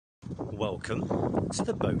Welcome to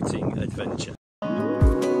the boating adventure.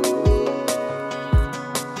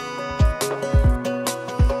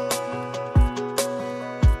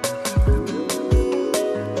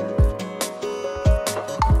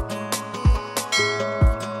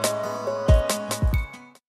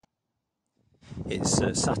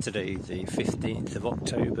 It's Saturday the 15th of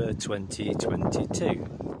October 2022.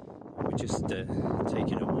 We're just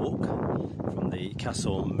taking a walk from the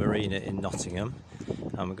Castle Marina in Nottingham,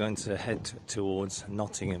 and we're going to head towards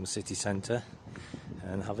Nottingham city centre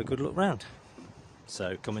and have a good look round.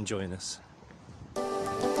 So come and join us.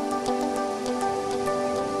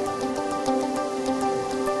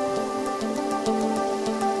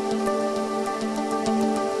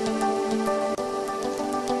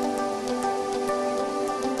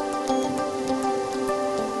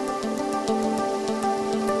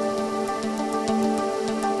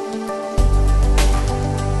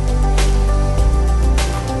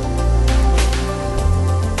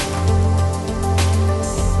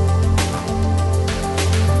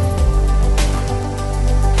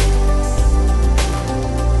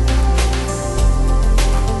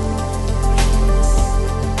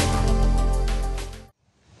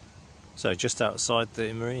 So just outside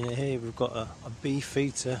the marina here, we've got a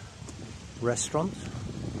Beefeater restaurant,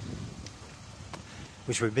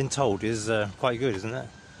 which we've been told is quite good, isn't it?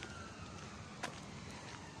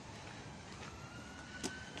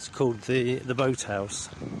 It's called the Boathouse.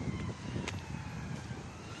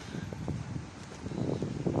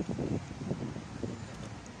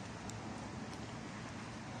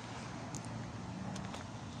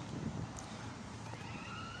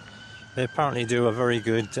 They apparently do a very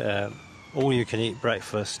good all-you-can-eat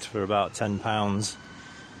breakfast for about £10,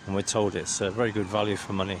 and we're told it's a very good value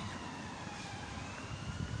for money.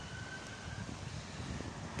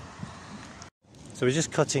 So we're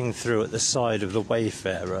just cutting through at the side of the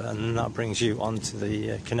Wayfarer, and that brings you onto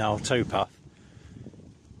the canal towpath.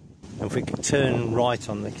 And if we could turn right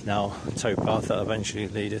on the canal towpath, that'll eventually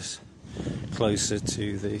lead us closer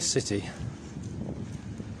to the city.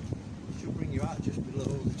 She'll bring you out just below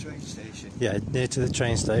the train station. Yeah, near to the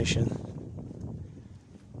train station.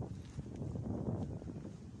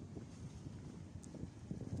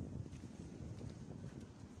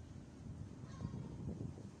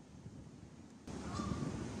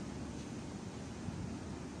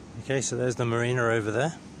 Okay, so there's the marina over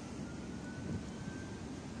there.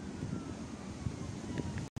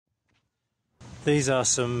 These are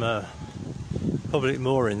some public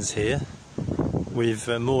moorings here. We've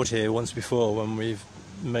moored here once before when we've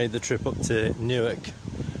made the trip up to Newark.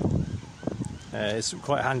 It's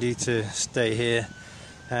quite handy to stay here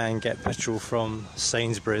and get petrol from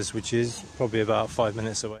Sainsbury's, which is probably about 5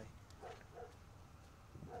 minutes away.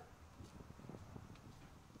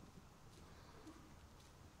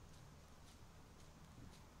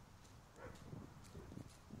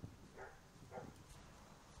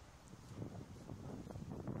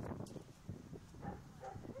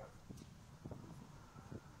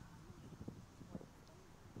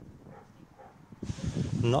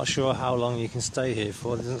 I'm not sure how long you can stay here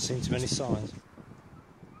for, there doesn't seem to be any signs.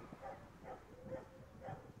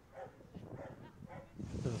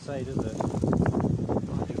 Doesn't say, does it?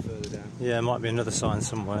 Might be further down. Yeah, there might be another sign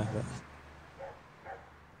somewhere. But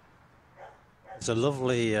there's a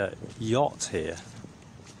lovely yacht here,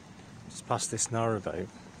 just past this narrowboat.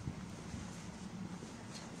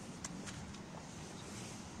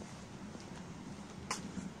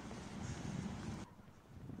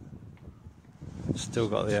 Still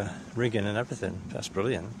got the rigging and everything. That's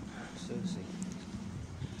brilliant. Cersei.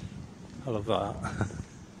 I love that.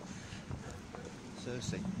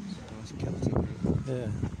 Cersei. It's a nice Celtic name. Yeah.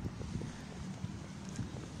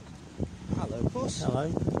 Hello, Puss. Hello.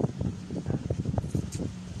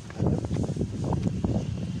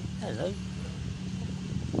 Hello.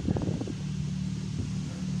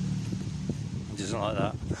 He doesn't like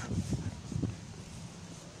that.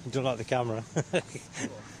 He doesn't like the camera.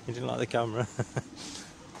 He didn't like the camera.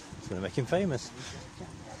 It's going to make him famous.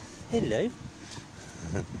 Hello.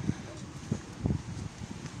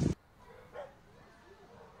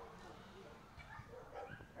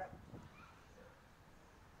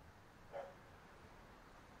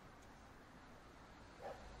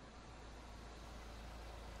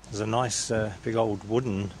 There's a nice big old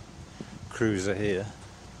wooden cruiser here.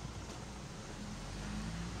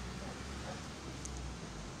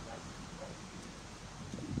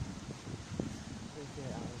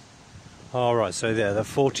 All right, so yeah, the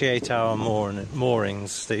 48-hour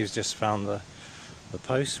moorings. Steve's just found the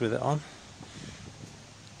post with it on.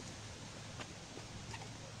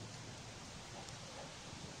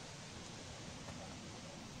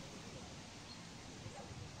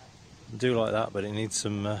 I do like that, but it needs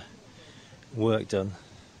some work done.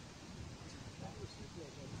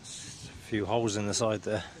 Just a few holes in the side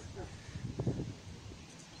there.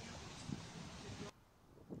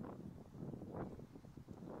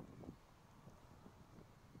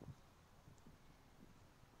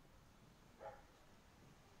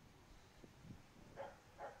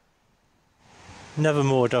 Never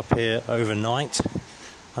moored up here overnight.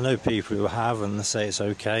 I know people who have and they say it's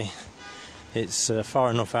okay. It's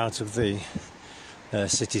far enough out of the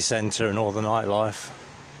city centre and all the nightlife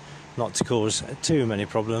not to cause too many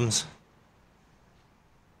problems.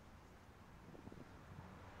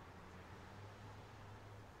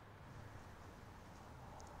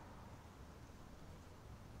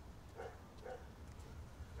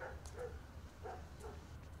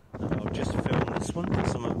 I've just filmed this one for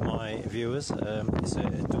some of my viewers. It's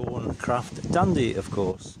a Dawn Craft Dandy, of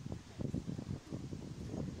course.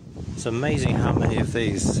 It's amazing how many of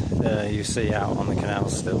these you see out on the canal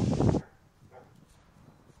still.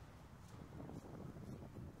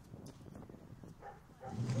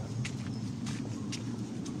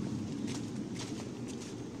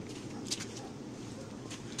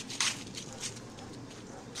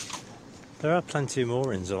 There are plenty of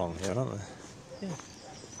moorings along here, aren't there? Yeah.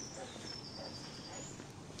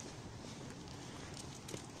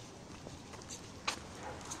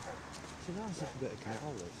 It's a nice little bit of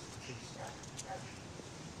canal this.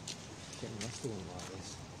 Getting Leicester one like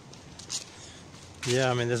this.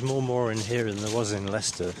 Yeah, I mean, there's more mooring here than there was in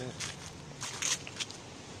Leicester. Yeah.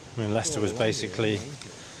 I mean, Leicester was basically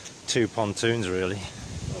two pontoons, really.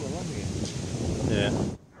 Oh, along here. Yeah.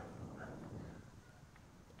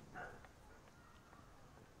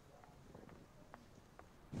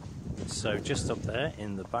 So just up there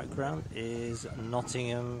in the background is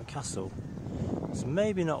Nottingham Castle. It's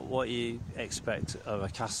maybe not what you expect of a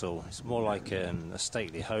castle. It's more like a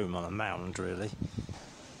stately home on a mound, really.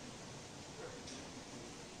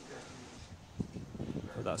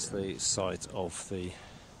 But that's the site of the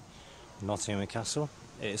Nottingham Castle.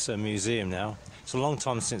 It's a museum now. It's a long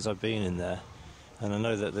time since I've been in there, and I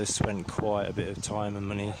know that they've spent quite a bit of time and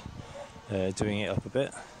money doing it up a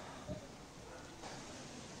bit.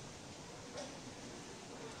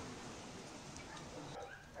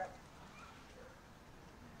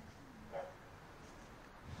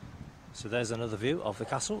 So there's another view of the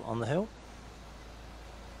castle on the hill.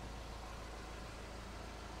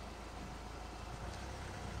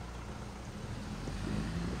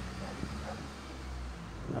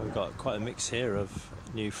 Now we've got quite a mix here of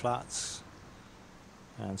new flats,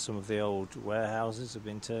 and some of the old warehouses have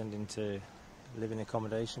been turned into living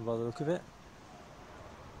accommodation by the look of it.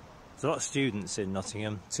 There's a lot of students in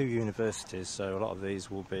Nottingham, 2 universities, so a lot of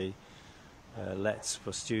these will be lets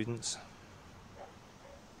for students.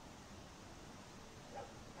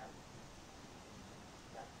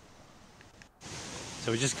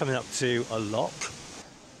 So we're just coming up to a lock.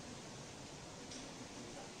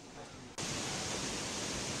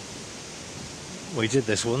 We did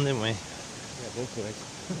this one, didn't we? Yeah, both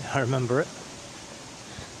ways. I remember it.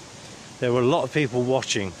 There were a lot of people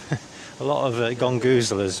watching, a lot of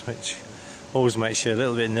gongoozlers, which always makes you a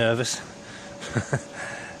little bit nervous. Not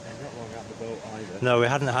long out the boat either. No, we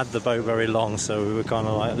hadn't had the boat very long, so we were kind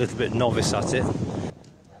of like a little bit novice at it.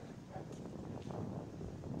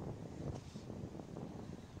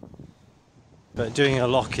 But doing a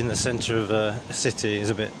lock in the centre of a city is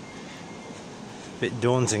a bit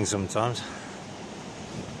daunting sometimes.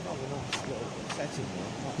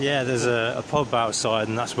 Yeah, there's a pub outside,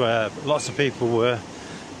 and that's where lots of people were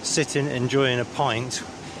sitting enjoying a pint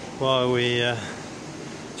while we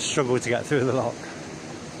struggled to get through the lock.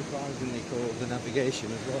 Surprisingly called the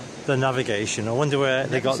Navigation as well. The Navigation. I wonder where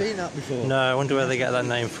they got. Never seen that before. No, I wonder where they get that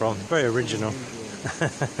name from. Very original.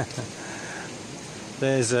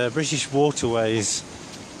 There's a British Waterways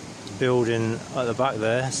building at the back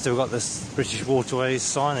there. Still got this British Waterways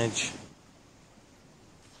signage.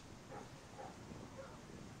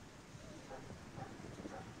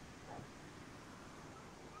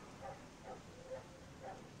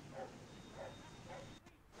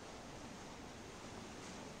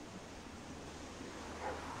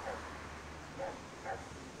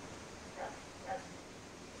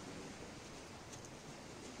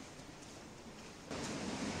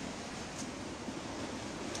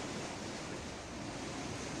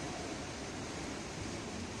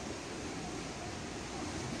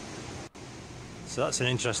 So that's an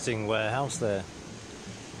interesting warehouse there.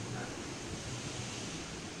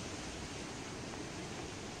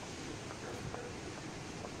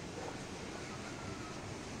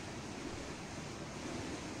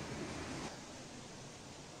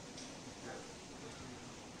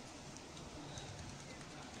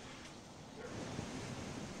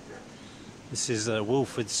 This is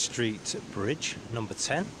Wilford Street Bridge, number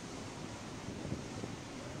 10.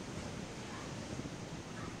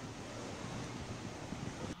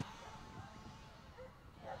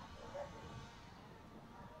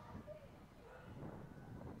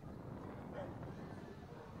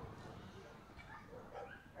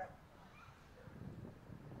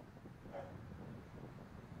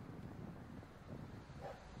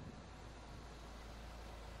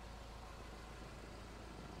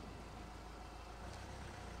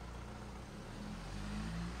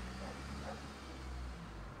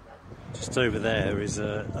 Just over there is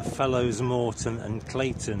a Fellows Morton and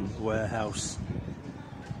Clayton warehouse,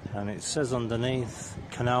 and it says underneath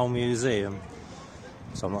Canal Museum,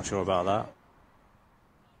 so I'm not sure about that.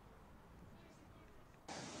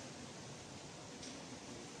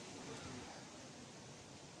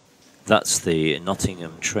 That's the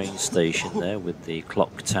Nottingham train station there with the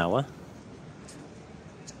clock tower.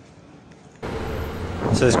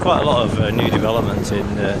 So there's quite a lot of new development in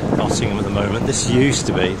Nottingham at the moment. This used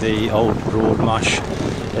to be the old Broadmarsh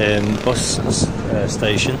bus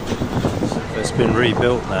station. It's been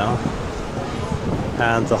rebuilt now,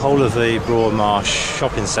 and the whole of the Broadmarsh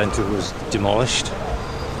shopping centre was demolished,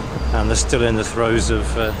 and they're still in the throes of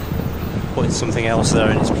putting something else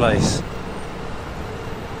there in its place.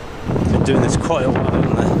 Been doing this quite a while,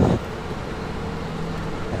 haven't they?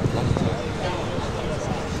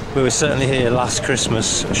 We were certainly here last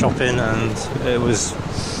Christmas shopping, and it was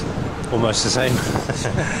almost the same.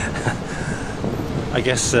 I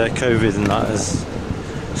guess COVID and that has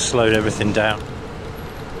slowed everything down.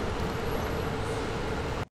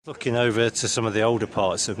 Looking over to some of the older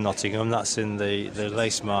parts of Nottingham, that's in the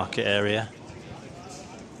Lace Market area.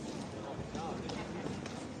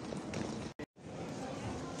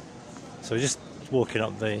 So we're just walking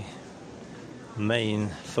up the main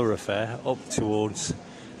thoroughfare up towards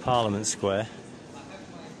Parliament Square.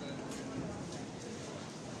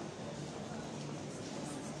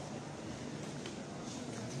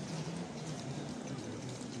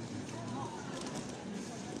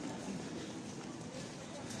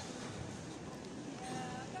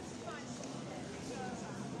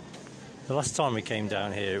 The last time we came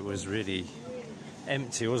down here it was really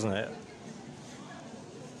empty, wasn't it?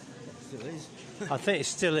 Still is. I think it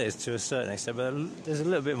still is to a certain extent, but there's a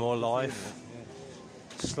little bit more life.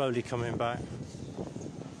 Slowly coming back.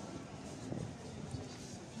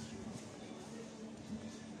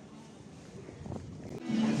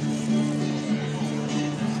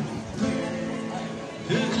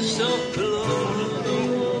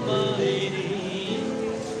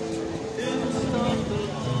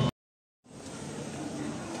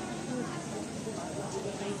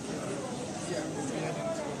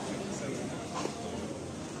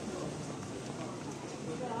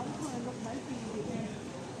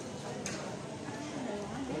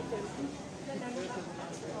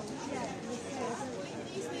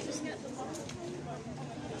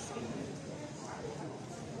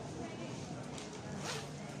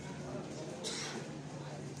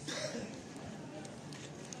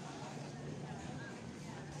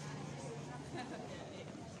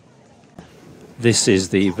 This is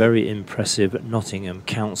the very impressive Nottingham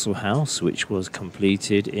Council House, which was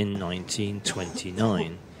completed in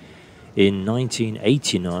 1929. In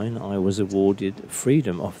 1989, I was awarded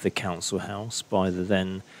Freedom of the Council House by the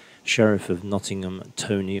then Sheriff of Nottingham,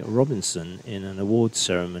 Tony Robinson, in an awards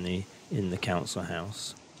ceremony in the Council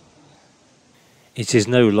House. It is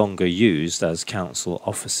no longer used as council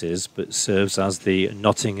offices, but serves as the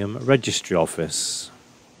Nottingham Registry Office.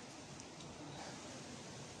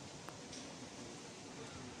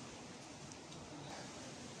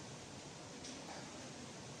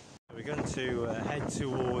 We're going to head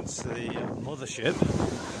towards the mothership.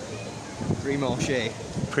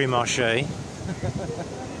 Pre-Marché.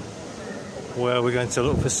 Where we're going to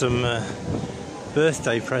look for some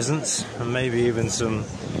birthday presents and maybe even some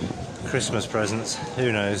Christmas presents.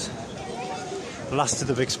 Who knows? Last of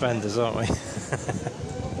the big spenders, aren't we?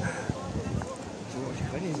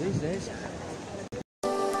 These days.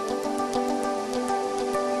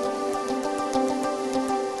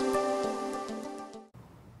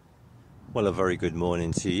 Well, a very good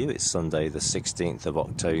morning to you. It's Sunday the 16th of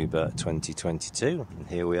October 2022, and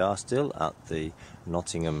here we are still at the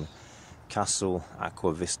Nottingham Castle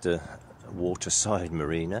Aqua Vista Waterside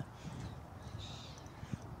Marina.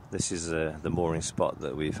 This is the mooring spot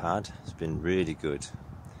that we've had. It's been really good.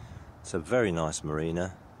 It's a very nice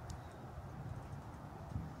marina.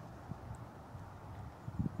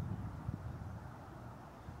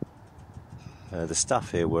 The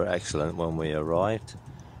staff here were excellent when we arrived.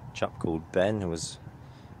 A chap called Ben, who was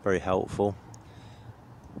very helpful.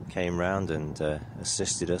 came round and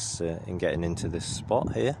assisted us in getting into this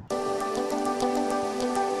spot here.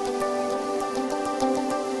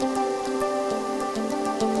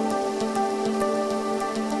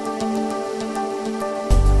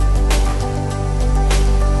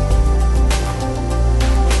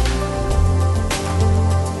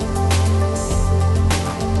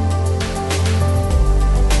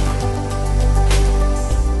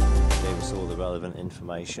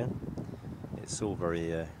 Information. It's all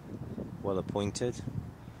very well appointed.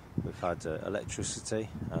 We've had electricity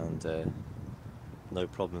and no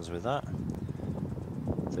problems with that.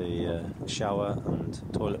 The shower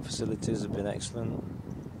and toilet facilities have been excellent.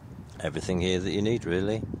 Everything here that you need,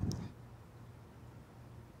 really.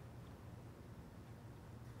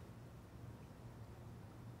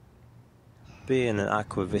 Being an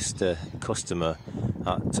Aquavista customer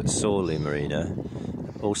at Sawley Marina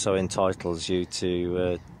also entitles you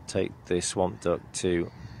to take the Swamp Duck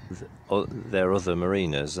to their other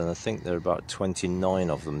marinas, and I think there are about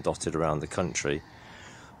 29 of them dotted around the country.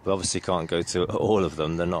 We obviously can't go to all of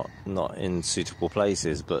them, they're not in suitable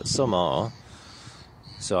places, but some are.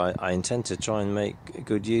 So I intend to try and make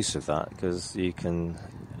good use of that, because you can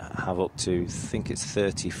have up to, I think it's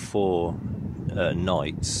 34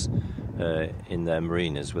 nights in their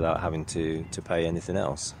marinas without having to pay anything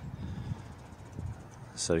else.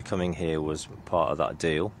 So coming here was part of that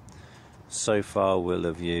deal. So far we'll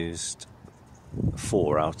have used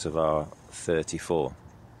 4 out of our 34,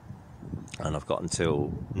 and I've got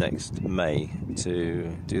until next May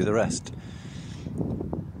to do the rest.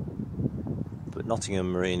 But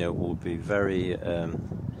Nottingham Marina will be very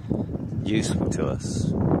useful to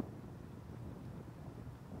us.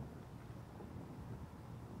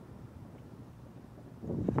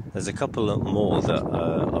 There's a couple more that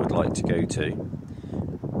I would like to go to.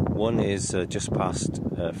 One is just past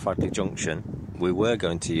Fradley Junction. We were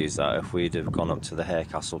going to use that if we'd have gone up to the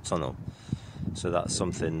Harecastle Tunnel. So that's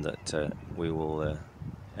something that we will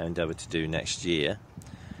endeavour to do next year.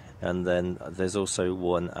 And then there's also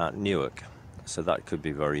one at Newark, so that could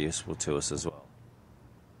be very useful to us as well.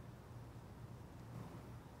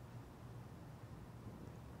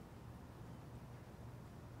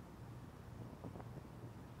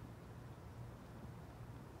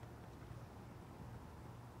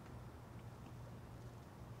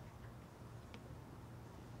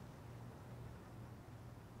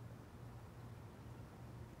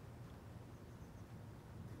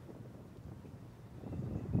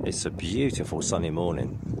 It's a beautiful sunny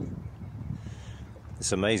morning.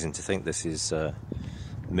 It's amazing to think this is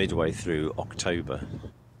midway through October.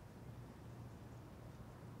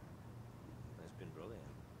 It's been brilliant.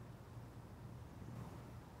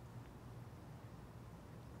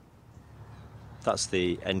 That's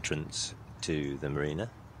the entrance to the marina,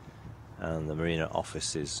 and the marina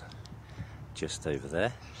office is just over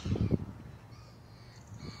there.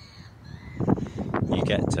 You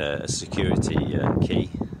get a security key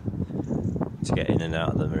to get in and out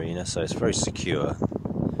of the marina, so it's very secure.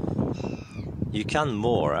 You can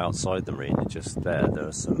moor outside the marina just there. There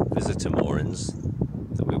are some visitor moorings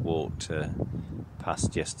that we walked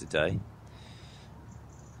past yesterday.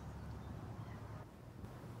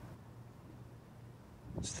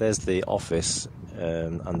 So there's the office,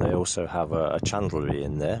 and they also have a chandlery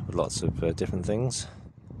in there with lots of different things.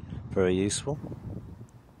 Very useful.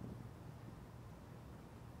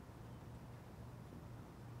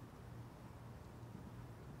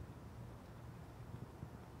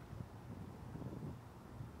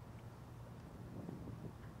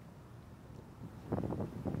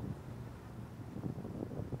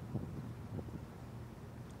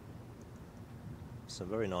 Some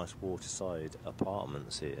very nice waterside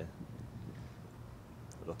apartments here.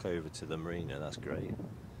 Look over to the marina, that's great.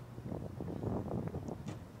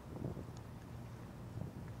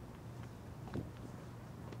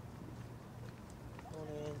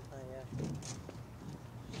 Morning, hiya.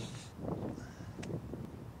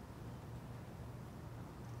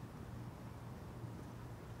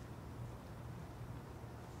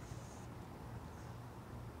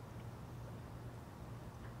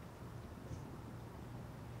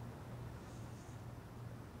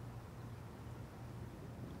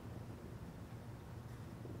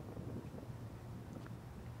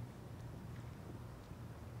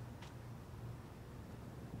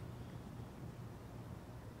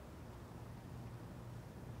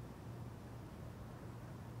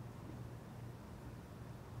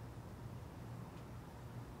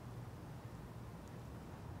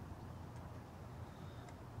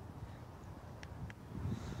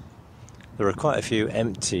 There are quite a few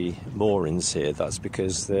empty moorings here. That's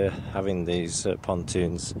because they're having these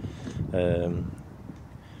pontoons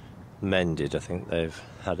mended. I think they've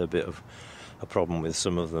had a bit of a problem with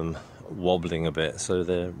some of them wobbling a bit, so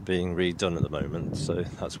they're being redone at the moment. So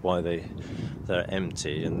that's why they're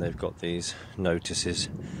empty, and they've got these notices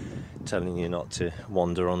telling you not to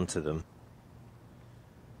wander onto them.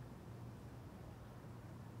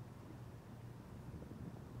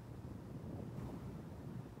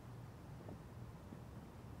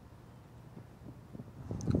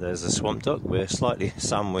 There's a swamp duck. We're slightly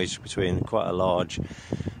sandwiched between quite a large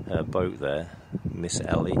boat there, Miss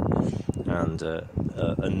Ellie, and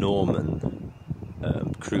a Norman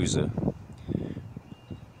cruiser,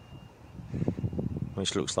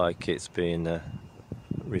 which looks like it's been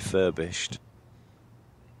refurbished.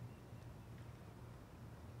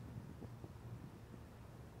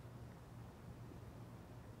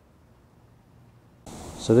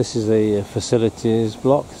 So this is a facilities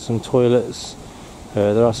block, some toilets.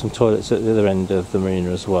 There are some toilets at the other end of the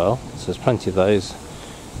marina as well, so there's plenty of those.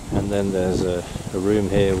 And then there's a room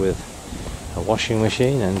here with a washing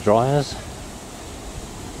machine and dryers.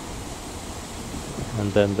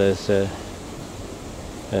 And then there's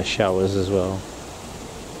showers as well.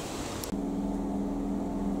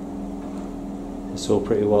 It's all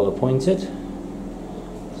pretty well appointed.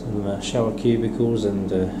 Some shower cubicles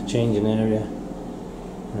and changing area,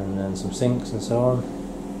 and then some sinks and so on.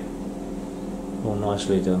 All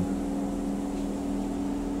nicely done.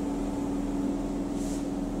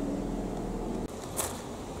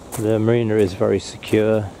 The marina is very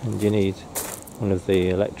secure, and you need one of the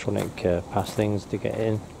electronic pass things to get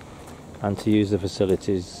in, and to use the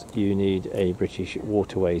facilities you need a British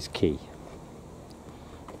Waterways key.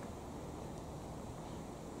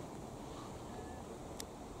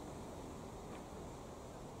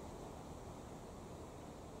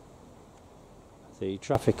 The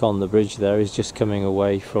traffic on the bridge there is just coming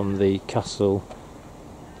away from the Castle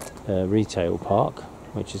retail park,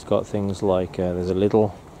 which has got things like there's a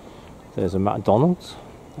Lidl, there's a McDonald's,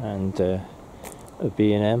 and a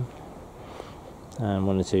B&M, and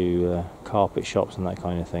one or two carpet shops and that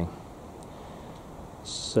kind of thing.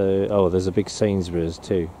 So, oh, there's a big Sainsbury's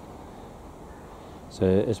too. So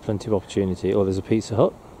there's plenty of opportunity. Oh, there's a Pizza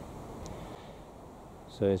Hut.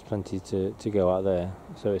 So there's plenty to go out there.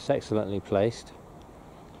 So it's excellently placed.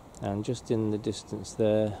 And just in the distance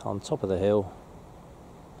there, on top of the hill,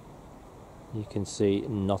 you can see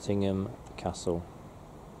Nottingham Castle.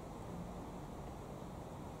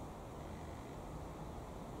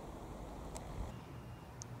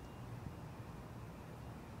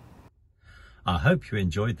 I hope you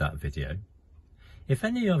enjoyed that video. If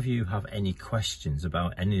any of you have any questions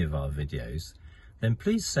about any of our videos, then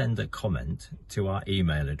please send a comment to our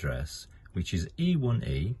email address, which is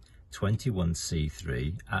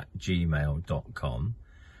e1e21c3@gmail.com,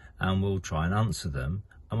 and we'll try and answer them,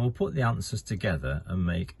 and we'll put the answers together and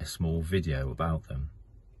make a small video about them.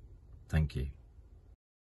 Thank you.